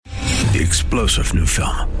The explosive new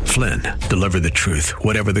film, Flynn, deliver the truth,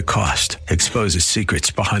 whatever the cost, exposes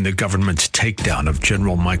secrets behind the government's takedown of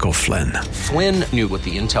General Michael Flynn. Flynn knew what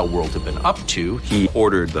the intel world had been up to. He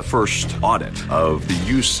ordered the first audit of the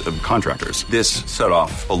use of contractors. This set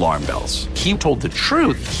off alarm bells. He told the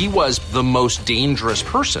truth. He was the most dangerous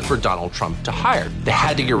person for Donald Trump to hire. They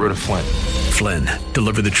had to get rid of Flynn. Flynn,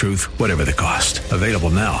 deliver the truth, whatever the cost. Available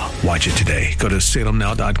now. Watch it today. Go to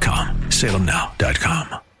salemnow.com.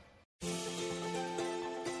 salemnow.com.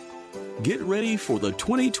 Get ready for the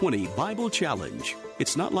 2020 Bible Challenge.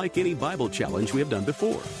 It's not like any Bible challenge we have done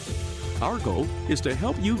before. Our goal is to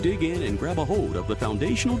help you dig in and grab a hold of the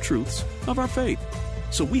foundational truths of our faith.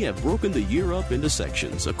 So we have broken the year up into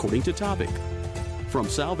sections according to topic, from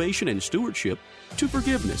salvation and stewardship to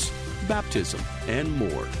forgiveness, baptism, and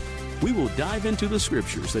more. We will dive into the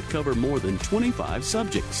scriptures that cover more than 25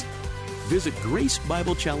 subjects. Visit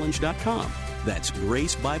GraceBibleChallenge.com. That's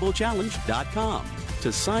GraceBibleChallenge.com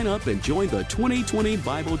to sign up and join the 2020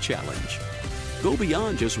 Bible Challenge. Go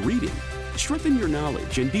beyond just reading. Strengthen your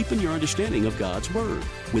knowledge and deepen your understanding of God's Word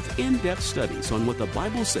with in-depth studies on what the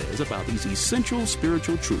Bible says about these essential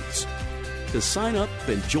spiritual truths. To sign up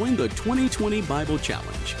and join the 2020 Bible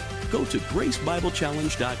Challenge, go to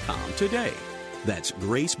GraceBibleChallenge.com today. That's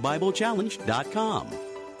GraceBibleChallenge.com.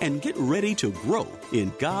 And get ready to grow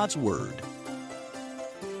in God's Word.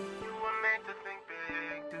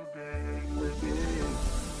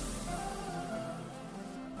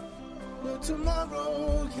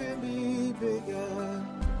 Tomorrow can be bigger.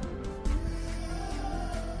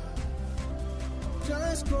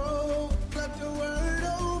 Just grow, let the word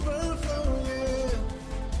overflow, yeah.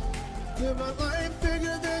 Live a life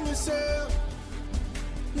bigger than yourself.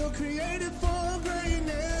 You're created for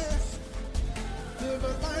greatness. Live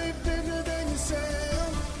a life bigger than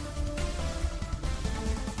yourself.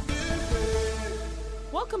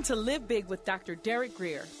 Welcome to Live Big with Dr. Derek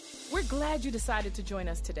Grier. We're glad you decided to join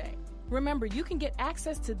us today. Remember, you can get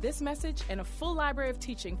access to this message and a full library of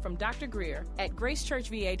teaching from Dr. Grier at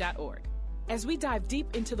gracechurchva.org. As we dive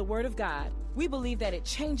deep into the Word of God, we believe that it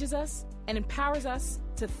changes us and empowers us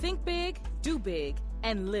to think big, do big,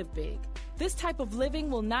 and live big. This type of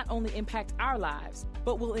living will not only impact our lives,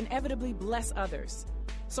 but will inevitably bless others.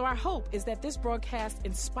 So our hope is that this broadcast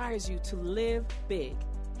inspires you to live big.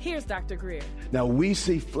 Here's Dr. Grier. Now, we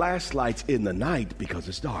see flashlights in the night because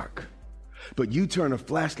it's dark. But you turn a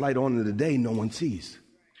flashlight on in the day, no one sees.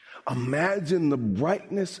 Imagine the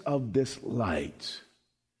brightness of this light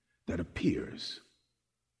that appears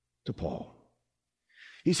to Paul.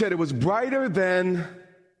 He said it was brighter than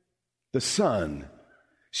the sun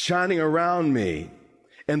shining around me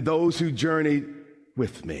and those who journeyed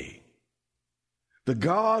with me. The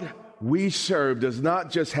God we serve does not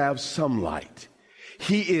just have some light.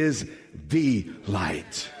 He is the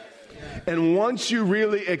light. And once you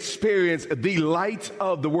really experience the light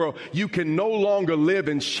of the world, you can no longer live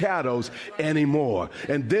in shadows anymore.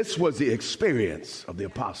 And this was the experience of the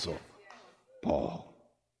Apostle Paul.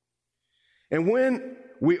 And when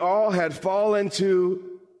we all had fallen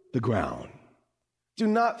to the ground, do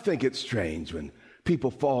not think it strange when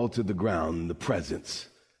people fall to the ground in the presence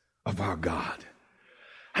of our God.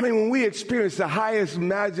 I mean, when we experience the highest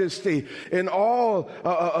majesty in all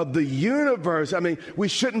of the universe, I mean, we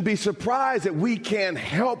shouldn't be surprised that we can't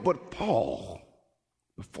help but fall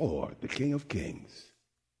before the King of Kings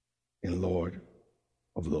and Lord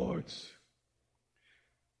of Lords.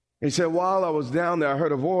 He said, while I was down there, I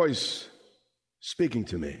heard a voice speaking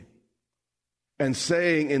to me and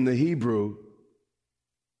saying in the Hebrew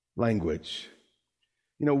language,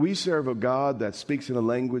 you know, we serve a God that speaks in a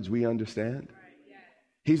language we understand.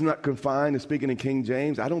 He's not confined to speaking in King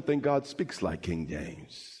James. I don't think God speaks like King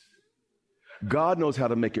James. God knows how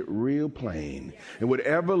to make it real plain. And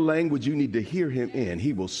whatever language you need to hear him in,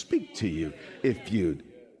 he will speak to you if you'd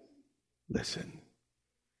listen.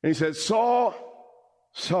 And he said, Saul,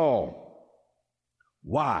 Saul,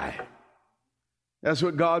 why? That's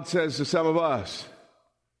what God says to some of us.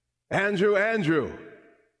 Andrew, Andrew,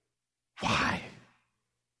 why?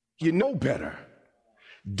 You know better.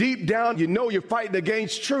 Deep down, you know you're fighting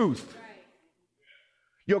against truth.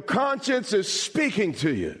 Your conscience is speaking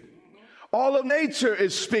to you. All of nature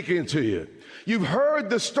is speaking to you. You've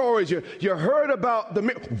heard the stories. You heard about the...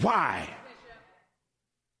 Why?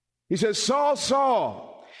 He says, Saul,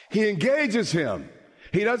 Saul. He engages him.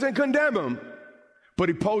 He doesn't condemn him, but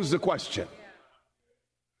he poses a question.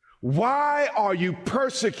 Why are you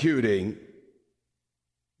persecuting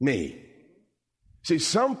me? See,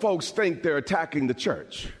 some folks think they're attacking the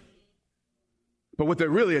church, but what they're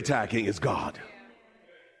really attacking is God.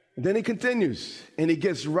 And then he continues, and he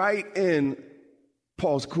gets right in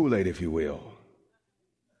Paul's Kool-Aid, if you will.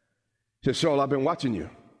 He says, Saul, I've been watching you.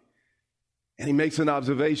 And he makes an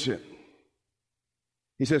observation.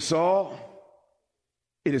 He says, Saul,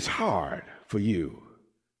 it is hard for you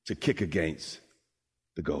to kick against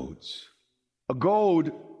the goads. A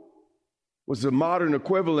goad was the modern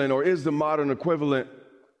equivalent, or is the modern equivalent,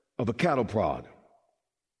 of a cattle prod.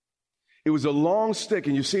 It was a long stick,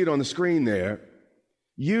 and you see it on the screen there,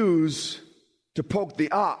 used to poke the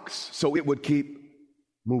ox so it would keep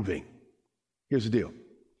moving. Here's the deal.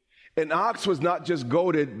 An ox was not just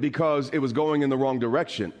goaded because it was going in the wrong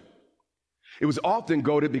direction. It was often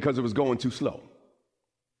goaded because it was going too slow.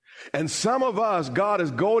 And some of us, God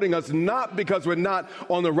is goading us not because we're not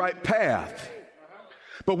on the right path,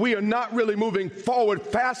 but we are not really moving forward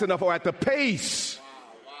fast enough or at the pace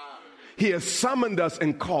He has summoned us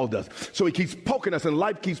and called us. So he keeps poking us and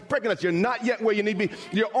life keeps pricking us. You're not yet where you need to be.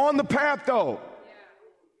 You're on the path though.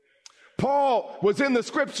 Paul was in the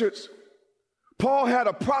scriptures. Paul had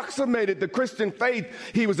approximated the Christian faith.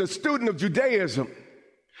 He was a student of Judaism.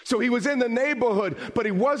 So he was in the neighborhood, but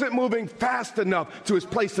he wasn't moving fast enough to his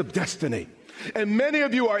place of destiny. And many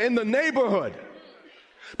of you are in the neighborhood,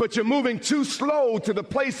 but you're moving too slow to the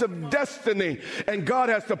place of destiny. And God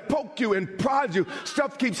has to poke you and prod you.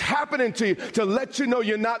 Stuff keeps happening to you to let you know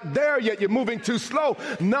you're not there yet. You're moving too slow,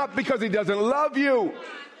 not because he doesn't love you,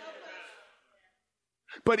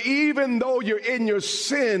 but even though you're in your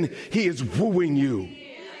sin, he is wooing you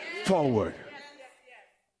forward.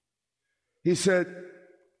 He said,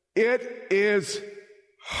 it is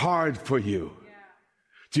hard for you.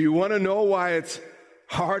 Do you want to know why it's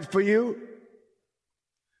hard for you?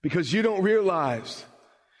 Because you don't realize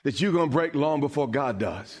that you're going to break long before God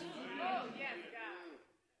does.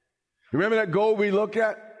 Remember that gold we look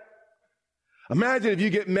at? Imagine if you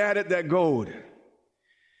get mad at that gold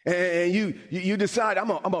and you decide, I'm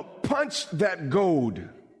going to punch that gold,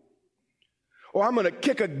 or I'm going to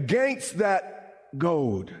kick against that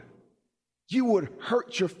gold. You would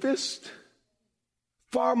hurt your fist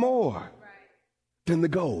far more than the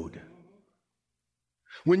gold.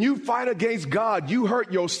 When you fight against God, you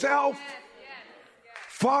hurt yourself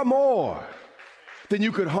far more than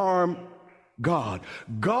you could harm God.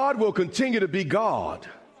 God will continue to be God,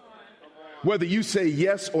 whether you say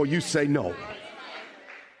yes or you say no.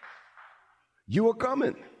 You are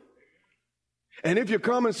coming. And if you're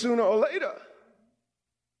coming sooner or later,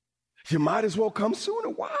 you might as well come sooner.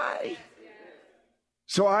 Why?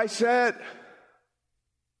 So I said,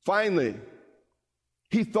 finally,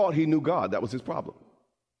 he thought he knew God. That was his problem.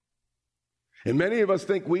 And many of us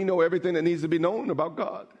think we know everything that needs to be known about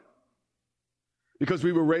God. Because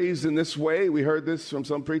we were raised in this way. We heard this from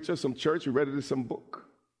some preacher, some church. We read it in some book.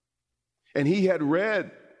 And he had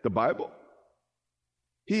read the Bible.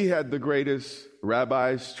 He had the greatest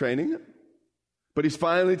rabbis training him. But he's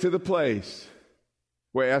finally to the place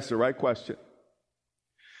where he asked the right question.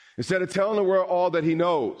 Instead of telling the world all that he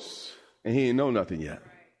knows, and he ain't know nothing yet,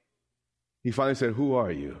 he finally said, who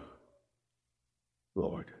are you,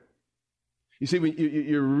 Lord? You see, when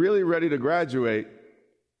you're really ready to graduate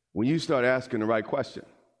when you start asking the right question.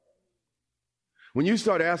 When you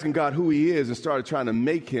start asking God who he is and started trying to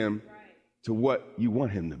make him to what you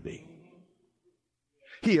want him to be.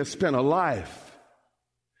 He has spent a life.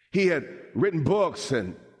 He had written books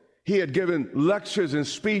and he had given lectures and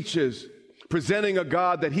speeches presenting a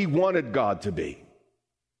God that he wanted God to be.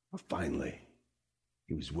 But finally,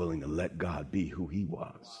 he was willing to let God be who he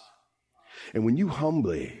was. And when you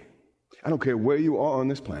humbly, I don't care where you are on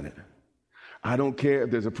this planet. I don't care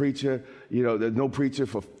if there's a preacher, there's no preacher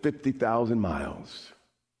for 50,000 miles.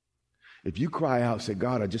 If you cry out, say,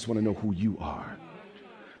 God, I just want to know who you are,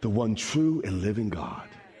 the one true and living God.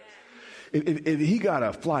 If he got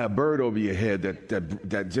to fly a bird over your head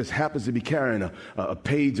that just happens to be carrying a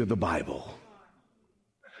page of the Bible,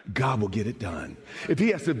 God will get it done. If he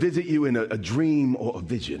has to visit you in a dream or a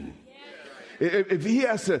vision, if he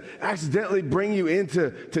has to accidentally bring you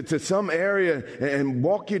into some area and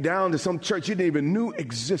walk you down to some church you didn't even know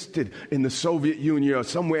existed in the Soviet Union or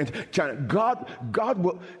somewhere in China, God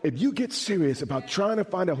will, if you get serious about trying to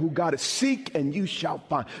find out who God is, seek and you shall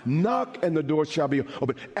find. Knock and the door shall be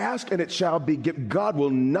open. Ask and it shall be given. God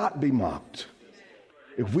will not be mocked.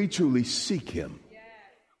 If we truly seek him,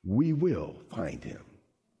 we will find him.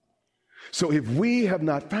 So if we have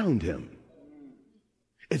not found him,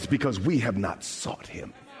 it's because we have not sought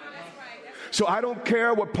him. So I don't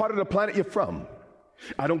care what part of the planet you're from.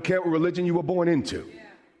 I don't care what religion you were born into.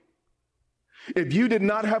 If you did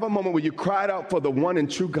not have a moment where you cried out for the one and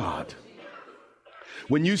true God,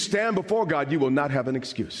 when you stand before God, you will not have an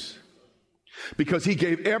excuse. Because he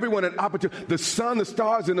gave everyone an opportunity. The sun, the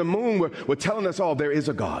stars, and the moon were telling us all there is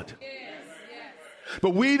a God.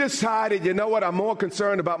 But we decided, you know what, I'm more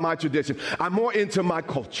concerned about my tradition. I'm more into my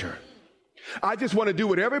culture. I just want to do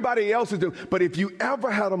what everybody else is doing. But if you ever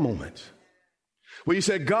had a moment where you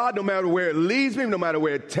said, God, no matter where it leads me, no matter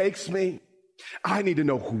where it takes me, I need to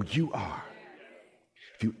know who you are.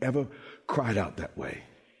 If you ever cried out that way,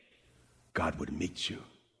 God would meet you.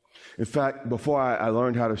 In fact, before I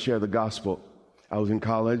learned how to share the gospel, I was in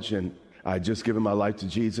college and I had just given my life to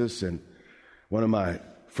Jesus. And one of my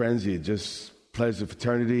friends, he had just pledged the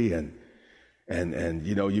fraternity. And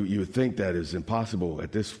you know, you would think that is impossible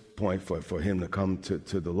at this point for him to come to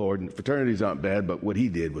the Lord. And fraternities aren't bad, but what he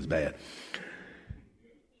did was bad.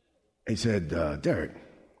 He said, Derek,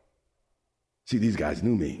 see, these guys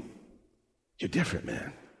knew me. You're different,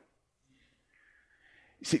 man.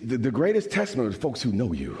 See, the greatest testimony is folks who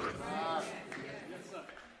know you.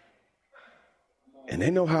 And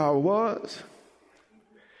they know how I was.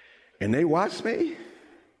 And they watched me.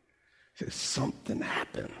 Said, something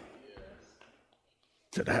happened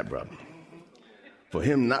to that brother. For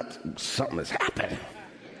him not, something has happened.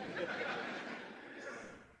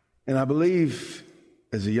 And I believe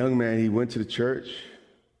as a young man, he went to the church.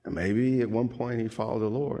 And maybe at one point he followed the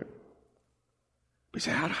Lord. But he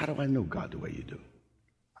said, how do I know God the way you do?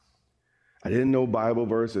 I didn't know Bible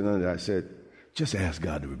verse and none of that. I said, just ask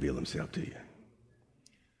God to reveal himself to you.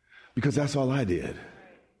 Because that's all I did.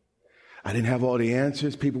 I didn't have all the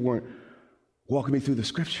answers. People weren't walking me through the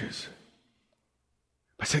scriptures.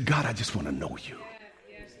 I said, God, I just want to know you.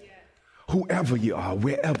 Whoever you are,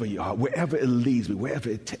 wherever it leads me, wherever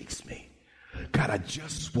it takes me. God, I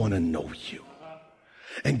just want to know you.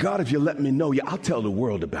 And God, if you let me know you, I'll tell the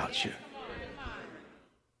world about you.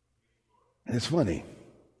 And it's funny.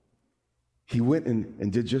 He went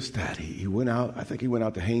and did just that. He went out, I think he went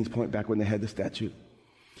out to Haynes Point back when they had the statue.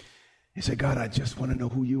 He said, God, I just want to know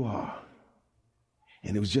who you are.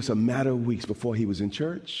 And it was just a matter of weeks before he was in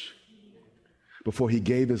church, before he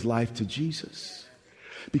gave his life to Jesus.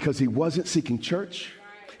 Because he wasn't seeking church.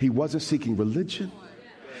 He wasn't seeking religion.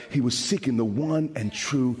 He was seeking the one and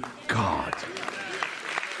true God.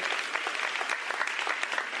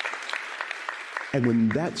 And when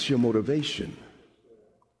that's your motivation,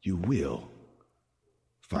 you will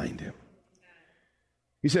find him.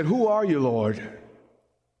 He said, who are you, Lord?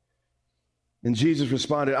 And Jesus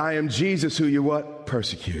responded, I am Jesus who you what?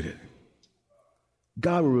 Persecuted.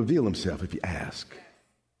 God will reveal himself if you ask.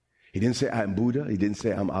 He didn't say, I am Buddha. He didn't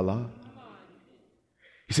say, I'm Allah.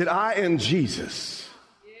 He said, I am Jesus,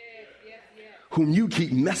 whom you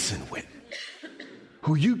keep messing with,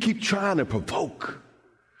 who you keep trying to provoke,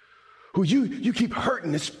 who you keep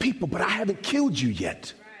hurting his people, but I haven't killed you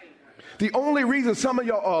yet. The only reason some of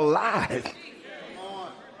y'all are alive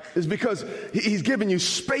is because he's giving you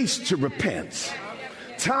space to repent,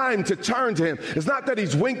 time to turn to him. It's not that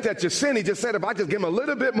he's winked at your sin. He just said, if I just give him a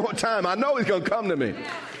little bit more time, I know he's going to come to me.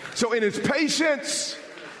 So in his patience,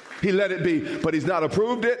 he let it be, but he's not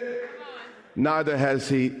approved it. Neither has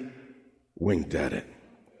he winked at it.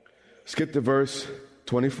 Skip to verse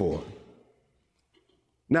 24.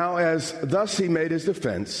 Now, as thus he made his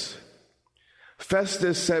defense,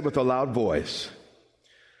 Festus said with a loud voice,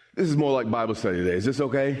 this is more like Bible study today. Is this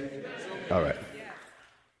okay? All right.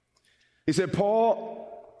 He said,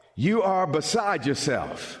 Paul, you are beside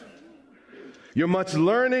yourself. Your much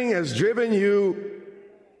learning has driven you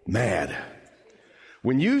mad.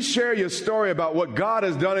 When you share your story about what God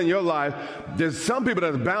has done in your life, there's some people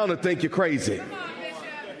that are bound to think you're crazy.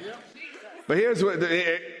 But here's what,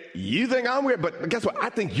 you think I'm weird, but guess what? I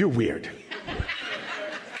think you're weird.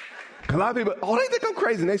 A lot of people, oh, they think I'm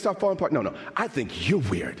crazy, and they start falling apart. No, I think you're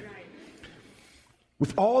weird.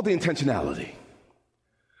 With all the intentionality,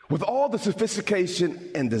 with all the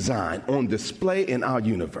sophistication and design on display in our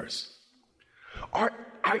universe,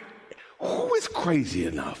 who is crazy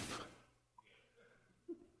enough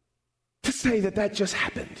to say that just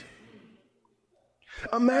happened?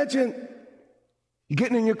 Imagine you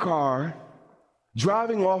getting in your car,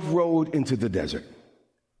 driving off-road into the desert.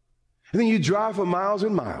 And then you drive for miles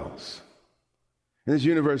and miles. And this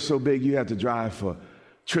universe is so big, you have to drive for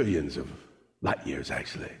trillions of light years,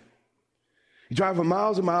 actually. You drive for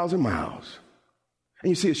miles and miles and miles. And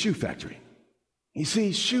you see a shoe factory. You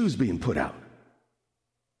see shoes being put out.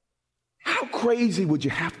 How crazy would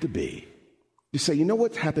you have to be to say, you know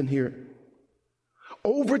what's happened here?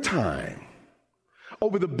 Over time,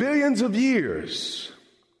 over the billions of years,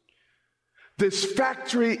 this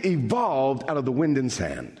factory evolved out of the wind and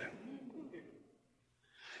sand.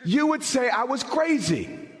 You would say I was crazy.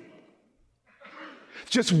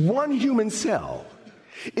 Just one human cell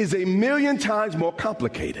is 1,000,000 times more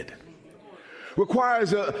complicated.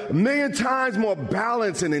 Requires 1,000,000 times more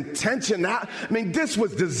balance and intention. I mean, this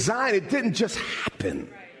was designed. It didn't just happen.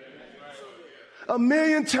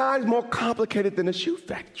 1,000,000 times more complicated than a shoe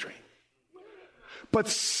factory. But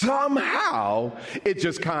somehow it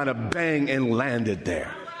just kind of bang and landed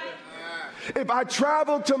there. If I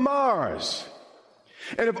traveled to Mars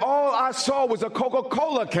and if all I saw was a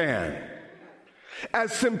Coca-Cola can,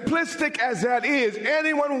 as simplistic as that is,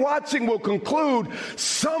 anyone watching will conclude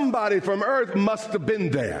somebody from Earth must have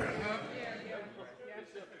been there.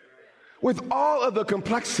 With all of the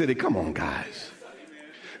complexity, come on, guys.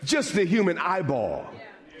 Just the human eyeball.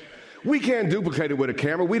 We can't duplicate it with a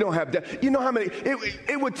camera. We don't have that. You know how many?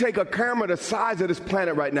 It would take a camera the size of this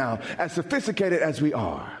planet right now, as sophisticated as we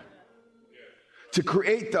are, to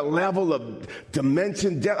create the level of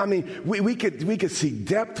dimension, depth. I mean, we could see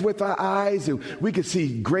depth with our eyes, and we could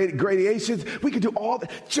see gradations. We could do all that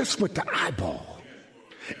just with the eyeball.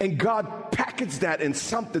 And God packaged that in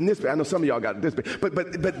something this big. I know some of y'all got it this big,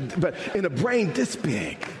 but in a brain this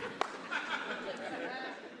big.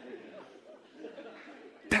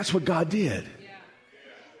 That's what God did.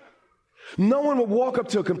 No one would walk up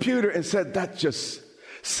to a computer and said, that's just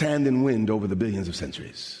sand and wind over the billions of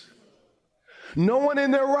centuries. No one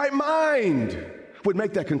in their right mind would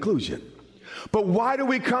make that conclusion. But why do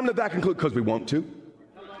we come to that conclusion? Because we want to.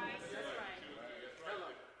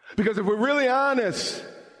 Because if we're really honest,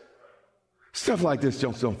 stuff like this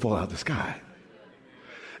just don't fall out of the sky.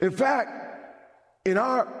 In fact, in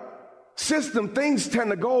our system, things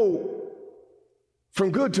tend to go from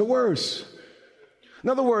good to worse. In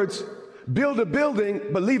other words, build a building,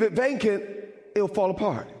 but leave it vacant, it'll fall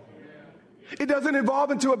apart. It doesn't evolve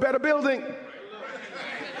into a better building.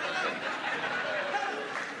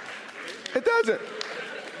 It doesn't.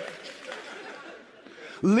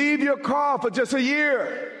 Leave your car for just a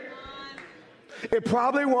year. It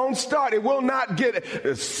probably won't start. It will not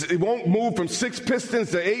it won't move from 6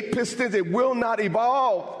 pistons to 8 pistons. It will not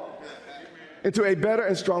evolve into a better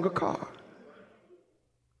and stronger car.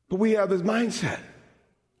 But we have this mindset.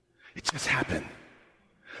 It just happened.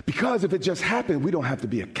 Because if it just happened, we don't have to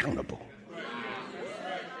be accountable.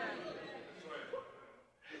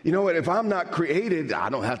 You know what? If I'm not created, I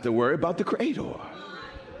don't have to worry about the creator.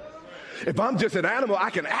 If I'm just an animal, I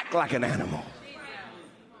can act like an animal.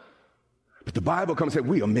 But the Bible comes and says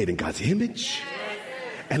we are made in God's image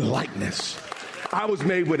and likeness. I was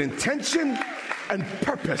made with intention and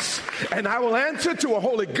purpose, and I will answer to a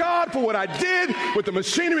holy God for what I did with the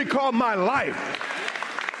machinery called my life.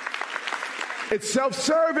 It's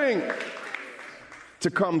self-serving to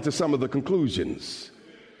come to some of the conclusions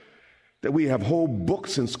that we have whole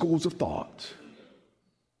books and schools of thought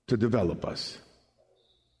to develop us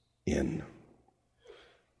in.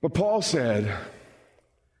 But Paul said,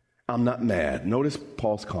 I'm not mad. Notice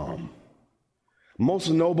Paul's calm. Most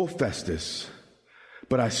noble Festus,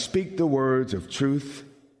 but I speak the words of truth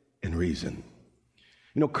and reason.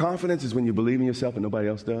 You know, confidence is when you believe in yourself and nobody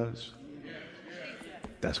else does.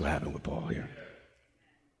 That's what happened with Paul here.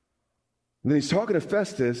 And then he's talking to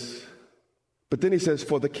Festus, but then he says,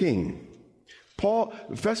 for the king.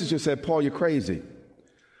 Festus just said, Paul, you're crazy.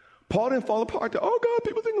 Paul didn't fall apart. Oh, God,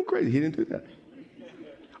 people think I'm crazy. He didn't do that.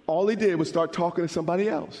 All he did was start talking to somebody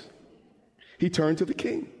else. He turned to the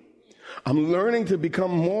king. I'm learning to become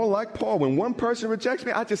more like Paul. When one person rejects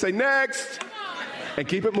me, I just say, next. And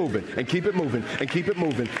keep it moving, and keep it moving, and keep it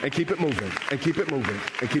moving, and keep it moving, and keep it moving,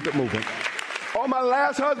 and keep it moving. Oh, my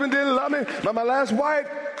last husband didn't love me. My last wife,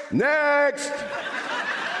 next.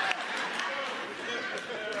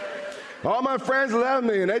 All my friends left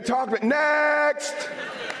me, and they talked to me, next.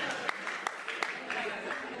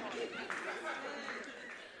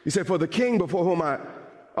 He said, for the king before whom I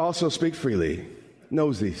also speak freely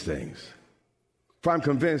knows these things. For I'm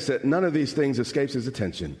convinced that none of these things escapes his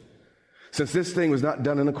attention. Since this thing was not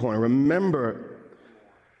done in a corner, remember,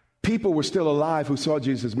 people were still alive who saw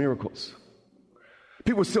Jesus' miracles.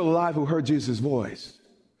 People were still alive who heard Jesus' voice.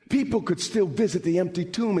 People could still visit the empty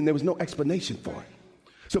tomb, and there was no explanation for it.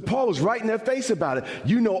 So Paul was right in their face about it.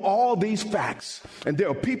 You know all these facts, and there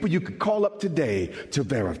are people you could call up today to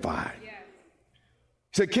verify. He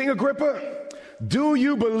said, King Agrippa, do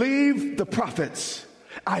you believe the prophets?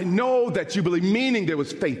 I know that you believe, meaning there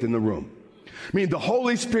was faith in the room. Meaning the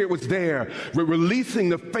Holy Spirit was there, releasing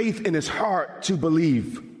the faith in his heart to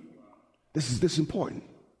believe. This is important.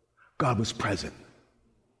 God was present.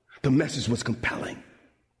 The message was compelling.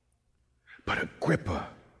 But Agrippa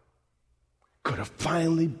could have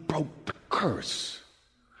finally broke the curse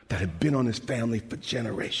that had been on his family for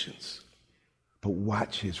generations. But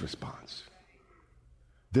watch his response.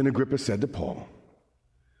 Then Agrippa said to Paul,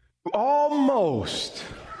 almost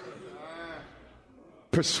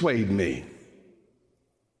persuade me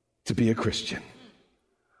to be a Christian.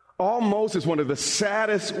 Almost is one of the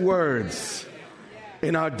saddest words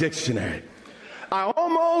in our dictionary. I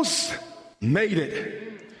almost made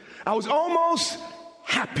it. I was almost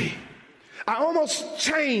happy. I almost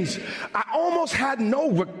changed. I almost had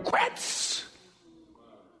no regrets.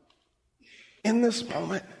 In this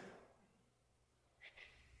moment,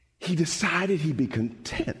 he decided he'd be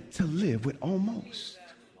content to live with almost.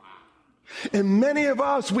 And many of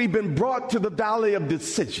us, we've been brought to the valley of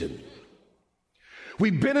decision.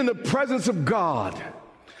 We've been in the presence of God.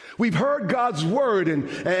 We've heard God's word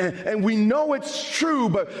and we know it's true,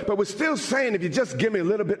 but we're still saying, if you just give me a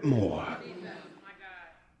little bit more.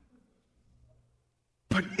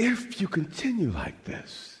 But if you continue like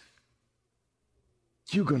this,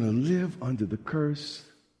 you're going to live under the curse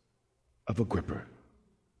of Agrippa.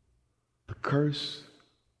 The curse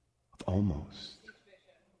of almost.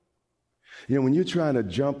 You know, when you're trying to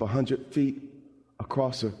jump 100 feet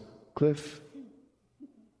across a cliff,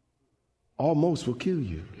 almost will kill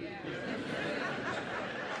you.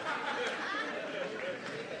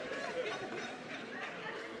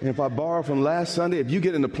 And if I borrow from last Sunday, if you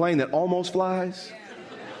get in a plane that almost flies,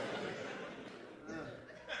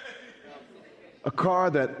 a car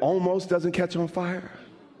that almost doesn't catch on fire,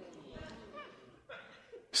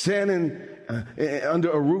 standing under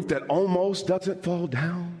a roof that almost doesn't fall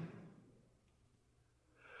down.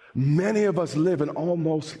 Many of us live an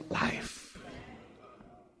almost life.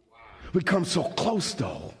 We come so close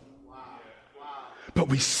though, but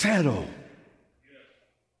we settle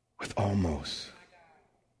with almost.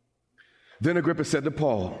 Then Agrippa said to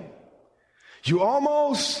Paul, you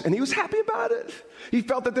almost, and he was happy about it. He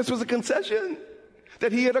felt that this was a concession,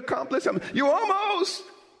 that he had accomplished something. You almost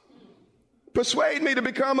persuade me to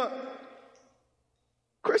become a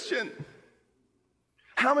Christian.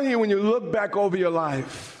 How many of you, when you look back over your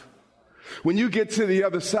life, when you get to the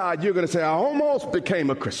other side, you're going to say, I almost became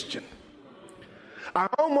a Christian. I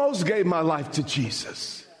almost gave my life to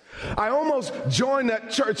Jesus. I almost joined that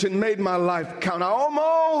church and made my life count. I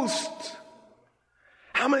almost.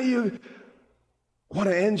 How many of you want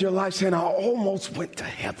to end your life saying, I almost went to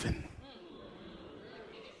heaven?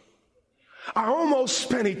 I almost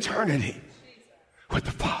spent eternity with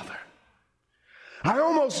the Father. I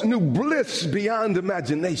almost knew bliss beyond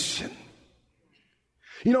imagination.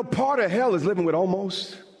 You know, part of hell is living with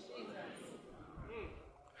almost.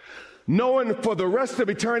 Knowing for the rest of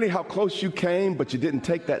eternity how close you came, but you didn't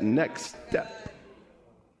take that next step.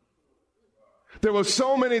 There were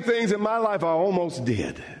so many things in my life I almost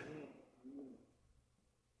did.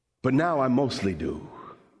 But now I mostly do.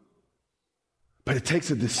 But it takes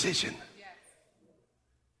a decision.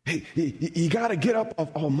 Hey, you got to get up off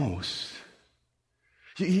almost.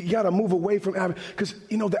 You got to move away from average. Because,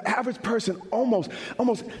 you know, the average person almost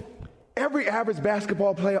every average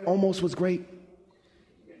basketball player almost was great.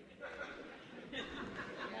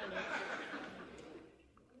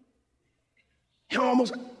 You know,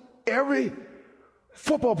 almost every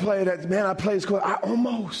football player that, man, I played school, I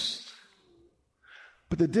almost.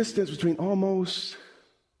 But the distance between almost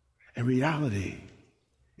and reality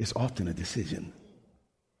is often a decision.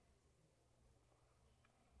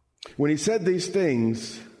 When he said these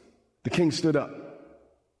things, the king stood up,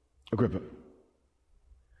 Agrippa,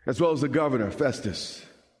 as well as the governor, Festus,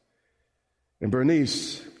 and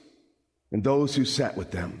Bernice, and those who sat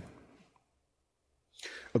with them.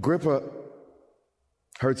 Agrippa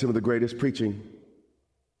heard some of the greatest preaching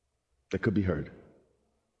that could be heard.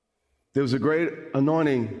 There was a great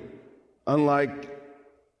anointing, unlike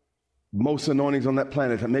most anointings on that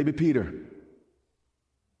planet. Maybe Peter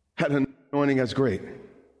had an anointing as great.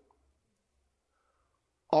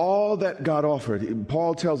 All that God offered.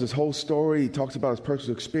 Paul tells his whole story. He talks about his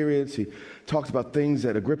personal experience. He talks about things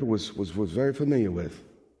that Agrippa was very familiar with.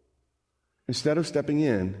 Instead of stepping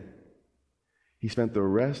in, he spent the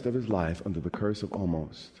rest of his life under the curse of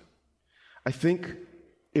almost. I think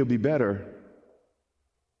it would be better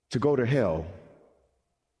to go to hell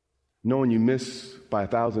knowing you miss by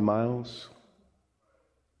 1,000 miles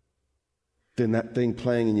than that thing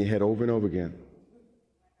playing in your head over and over again.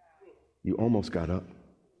 You almost got up.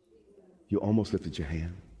 You almost lifted your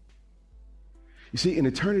hand. You see, in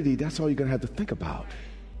eternity, that's all you're going to have to think about.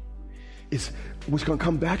 It's what's going to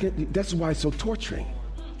come back. That's why it's so torturing.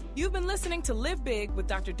 You've been listening to Live Big with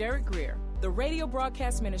Dr. Derek Grier, the radio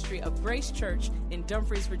broadcast ministry of Grace Church in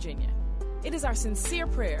Dumfries, Virginia. It is our sincere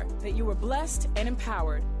prayer that you are blessed and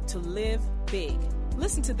empowered to live big.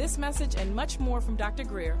 Listen to this message and much more from Dr.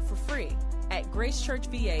 Grier for free at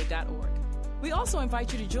gracechurchva.org. We also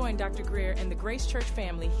invite you to join Dr. Greer and the Grace Church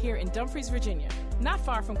family here in Dumfries, Virginia, not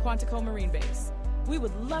far from Quantico Marine Base. We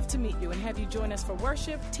would love to meet you and have you join us for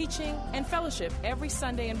worship, teaching, and fellowship every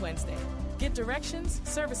Sunday and Wednesday. Get directions,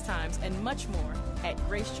 service times, and much more at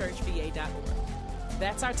gracechurchva.org.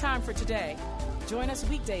 That's our time for today. Join us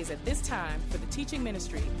weekdays at this time for the teaching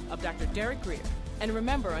ministry of Dr. Derek Greer. And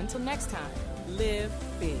remember, until next time, live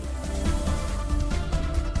big.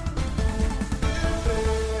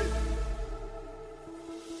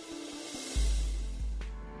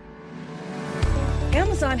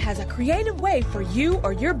 Amazon has a creative way for you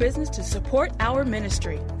or your business to support our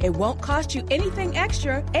ministry. It won't cost you anything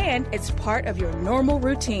extra, and it's part of your normal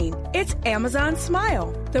routine. It's Amazon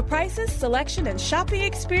Smile. The prices, selection, and shopping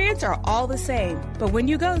experience are all the same. But when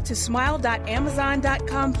you go to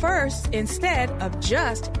smile.amazon.com first, instead of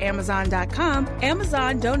just Amazon.com,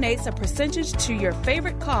 Amazon donates a percentage to your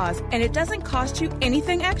favorite cause, and it doesn't cost you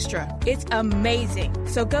anything extra. It's amazing.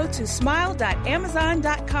 So go to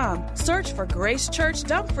smile.amazon.com, search for Grace Church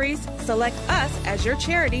Dumfries, select us as your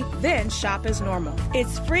charity, then shop as normal.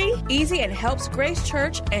 It's free, easy, and helps Grace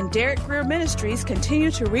Church and Derek Greer Ministries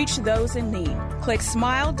continue to reach those in need. Click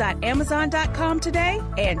smile.amazon.com today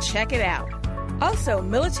and check it out. Also,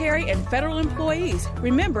 military and federal employees,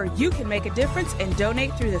 remember you can make a difference and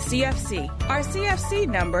donate through the CFC. Our CFC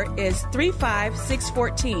number is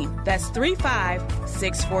 35614. That's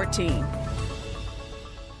 35614.